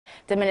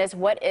Diminis,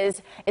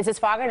 is this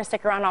fog going to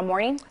stick around all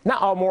morning?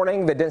 Not all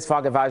morning. The dense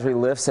fog advisory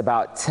lifts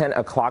about 10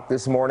 o'clock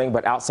this morning,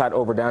 but outside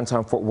over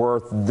downtown Fort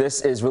Worth,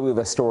 this is really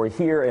the story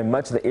here in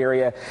much of the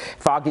area.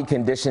 Foggy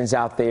conditions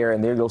out there,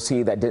 and there you'll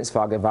see that dense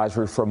fog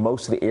advisory for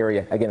most of the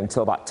area, again,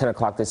 until about 10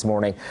 o'clock this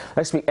morning.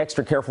 Let's be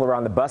extra careful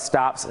around the bus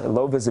stops.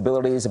 Low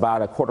visibility is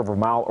about a quarter of a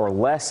mile or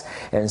less,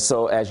 and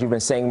so as you've been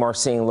saying,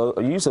 Marcine,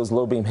 use those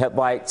low beam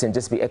headlights and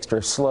just be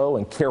extra slow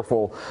and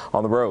careful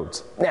on the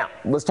roads. Now,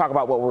 let's talk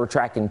about what we're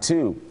tracking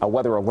too. A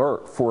weather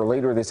alert for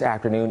later this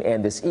afternoon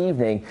and this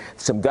evening.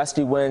 Some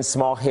gusty winds,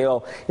 small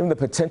hail, even the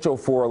potential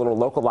for a little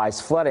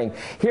localized flooding.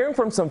 Hearing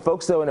from some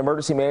folks, though, and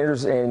emergency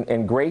managers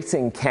in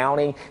Grayson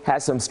County,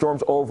 has some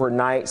storms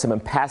overnight, some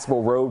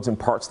impassable roads in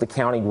parts of the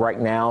county right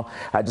now.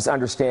 Just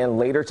understand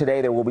later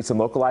today there will be some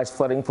localized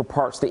flooding for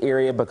parts of the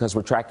area because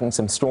we're tracking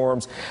some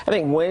storms. I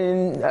think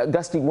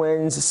gusty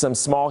winds, some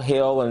small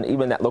hail, and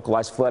even that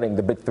localized flooding,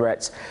 the big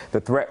threats.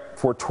 The threat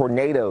for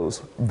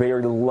tornadoes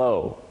very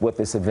low with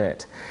this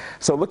event.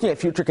 So looking at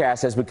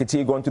Futurecast as we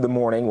continue going through the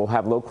morning, we'll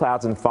have low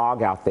clouds and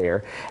fog out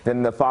there.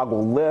 Then the fog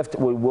will lift.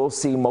 We will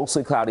see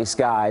mostly cloudy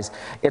skies.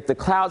 If the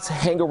clouds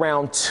hang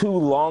around too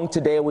long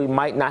today, we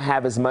might not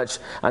have as much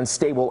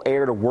unstable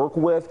air to work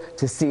with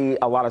to see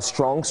a lot of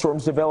strong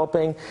storms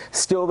developing.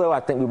 Still, though, I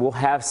think we will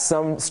have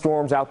some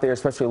storms out there,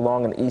 especially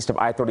along and east of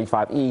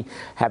I-35E,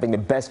 having the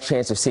best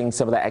chance of seeing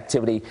some of that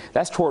activity.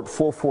 That's toward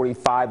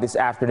 4:45 this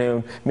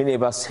afternoon. Many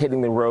of us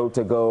hitting the road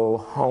to go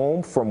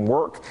home from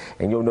work,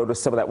 and you'll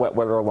notice some of that wet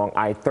weather along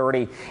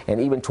I-30 and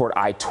even toward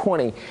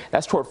I-20.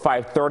 That's toward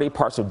 5:30,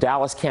 parts of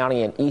Dallas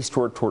County and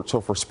eastward toward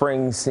Sulphur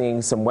Springs,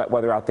 seeing some wet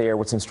weather out there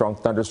with some strong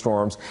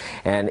thunderstorms,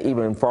 and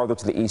even farther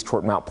to the east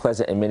toward Mount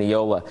Pleasant and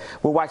Mineola.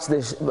 We'll watch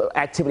this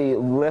activity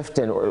lift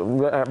and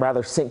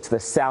rather sink to the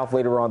south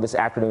later on this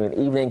afternoon and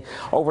evening.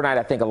 Overnight,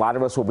 I think a lot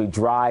of us will be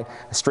dry.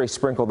 A stray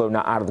sprinkle, though,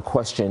 not out of the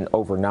question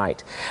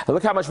overnight. Now,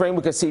 look how much rain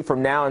we can see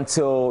from now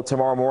until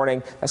tomorrow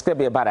morning. That's going to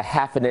be about a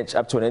half an inch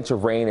up to an inch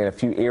of rain in a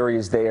few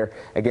areas there.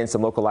 Again,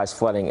 some localized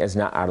flooding is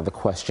not out of the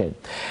question.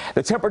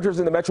 The temperatures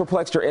in the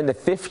Metroplex are in the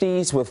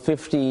 50s with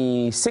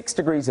 56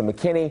 degrees in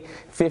McKinney,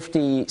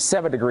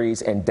 57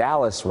 degrees in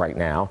Dallas right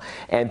now.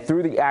 And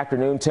through the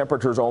afternoon,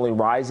 temperatures only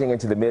rising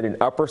into the mid and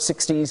upper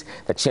 60s.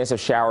 The chance of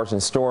showers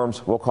and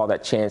storms, we'll call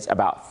that chance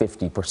about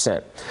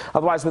 50%.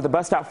 Otherwise, with the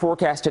bus stop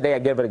forecast today, I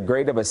give it a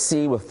grade of a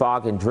C with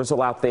fog and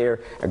drizzle out there,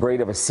 a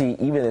grade of a C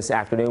even this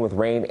afternoon with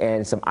rain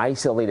and some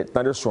isolated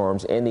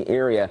thunderstorms in the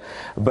area.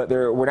 But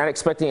we're not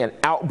expecting an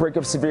outbreak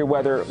of severe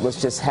weather.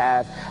 Let's just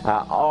have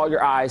all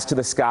your eyes to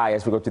the sky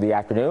as we go through the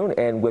afternoon,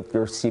 and with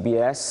your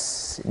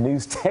CBS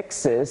News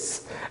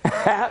Texas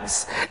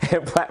apps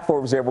and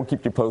platforms there, we'll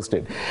keep you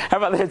posted. How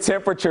about the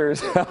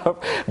temperatures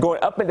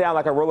going up and down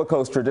like a roller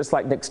coaster, just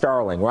like Nick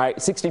Starling,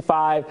 right?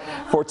 65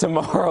 for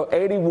tomorrow,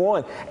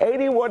 81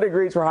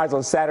 degrees for highs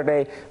on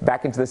Saturday,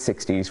 back into the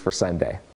 60s for Sunday.